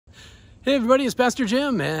Hey everybody, it's Pastor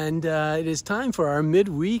Jim, and it is time for our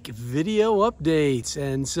midweek video updates.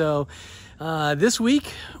 And so this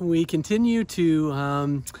week we continue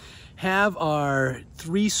to have our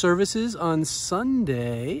 3 services on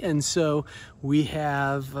Sunday. And so we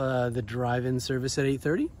have the drive-in service at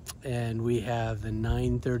 8:30, and we have the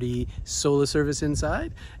 9:30 sola service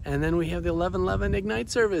inside, and then we have the 11:11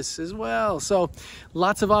 Ignite service as well. So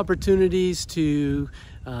lots of opportunities to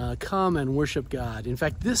come and worship God. In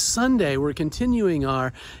fact, this Sunday we're continuing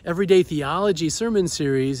our Everyday Theology sermon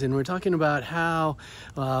series, and we're talking about how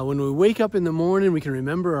when we wake up in the morning we can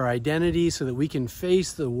remember our identity so that we can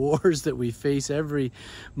face the wars that we face every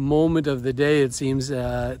moment of the day, it seems,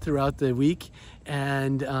 throughout the week,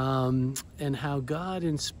 and how God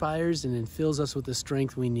inspires and fills us with the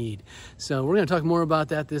strength we need. So we're going to talk more about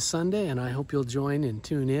that this Sunday, and I hope you'll join and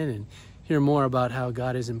tune in and hear more about how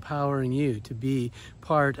God is empowering you to be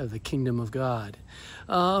part of the kingdom of God.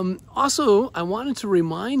 Also, I wanted to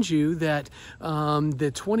remind you that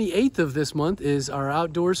the 28th of this month is our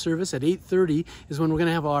outdoor service at 8:30 is when we're going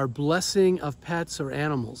to have our blessing of pets or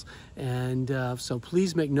animals. And so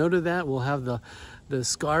please make note of that. We'll have the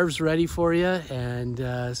scarves ready for you,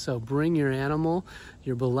 and so bring your animal,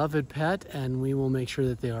 your beloved pet, and we will make sure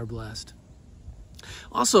that they are blessed.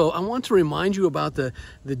 Also, I want to remind you about the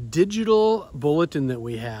digital bulletin that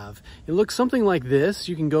we have. It looks something like this.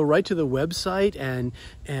 You can go right to the website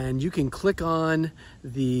and you can click on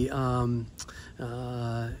the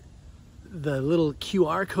little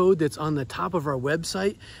QR code that's on the top of our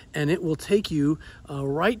website, and it will take you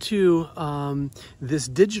right to this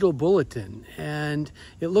digital bulletin. And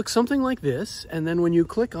it looks something like this. And then when you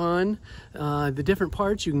click on the different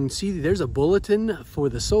parts, you can see there's a bulletin for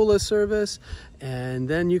the Sola service, and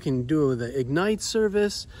then you can do the Ignite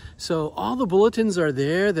service. So all the bulletins are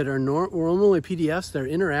there that are normally PDFs. They're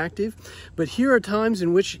interactive. But here are times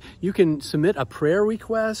in which you can submit a prayer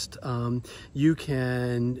request. You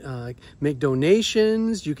can make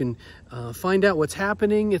donations. You can find out what's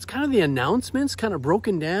happening. It's kind of the announcements kind of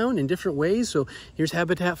broken down in different ways. So here's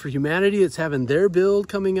Habitat for Humanity. It's having their build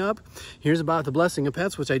coming up. Here's about the blessing of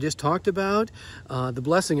pets, which I just talked about. The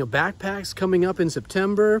blessing of backpacks coming up in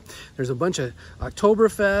September. There's a bunch of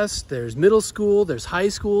Oktoberfest. There's middle school. There's high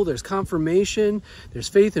school. There's confirmation. There's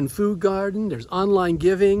faith and food garden. There's online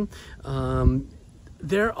giving.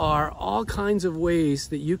 There are all kinds of ways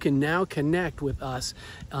that you can now connect with us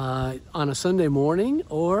on a Sunday morning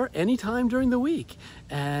or anytime during the week,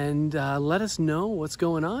 and let us know what's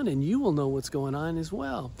going on, and you will know what's going on as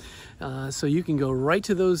well. So you can go right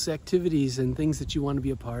to those activities and things that you want to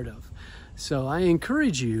be a part of. So I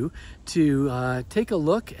encourage you to take a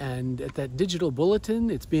look at that digital bulletin.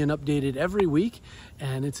 It's being updated every week,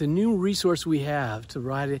 and it's a new resource we have to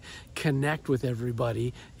try to connect with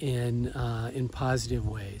everybody in positive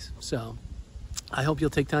ways. So I hope you'll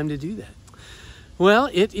take time to do that. Well,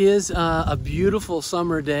 it is a beautiful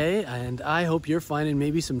summer day, and I hope you're finding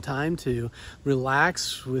maybe some time to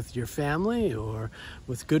relax with your family or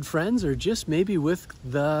with good friends, or just maybe with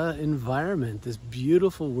the environment, this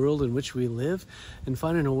beautiful world in which we live, and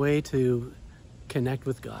finding a way to connect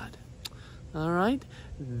with God. All right,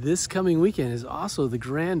 this coming weekend is also the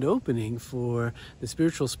grand opening for the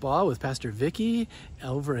Spiritual Spa with Pastor Vicky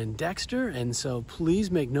over in Dexter, and so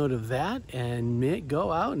please make note of that and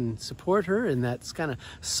go out and support her in that kind of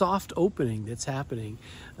soft opening that's happening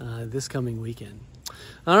this coming weekend.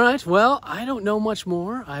 All right, well, I don't know much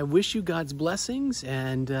more. I wish you God's blessings,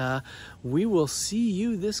 and we will see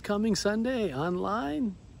you this coming Sunday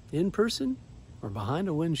online, in person, or behind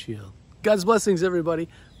a windshield. God's blessings, everybody.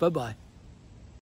 Bye-bye.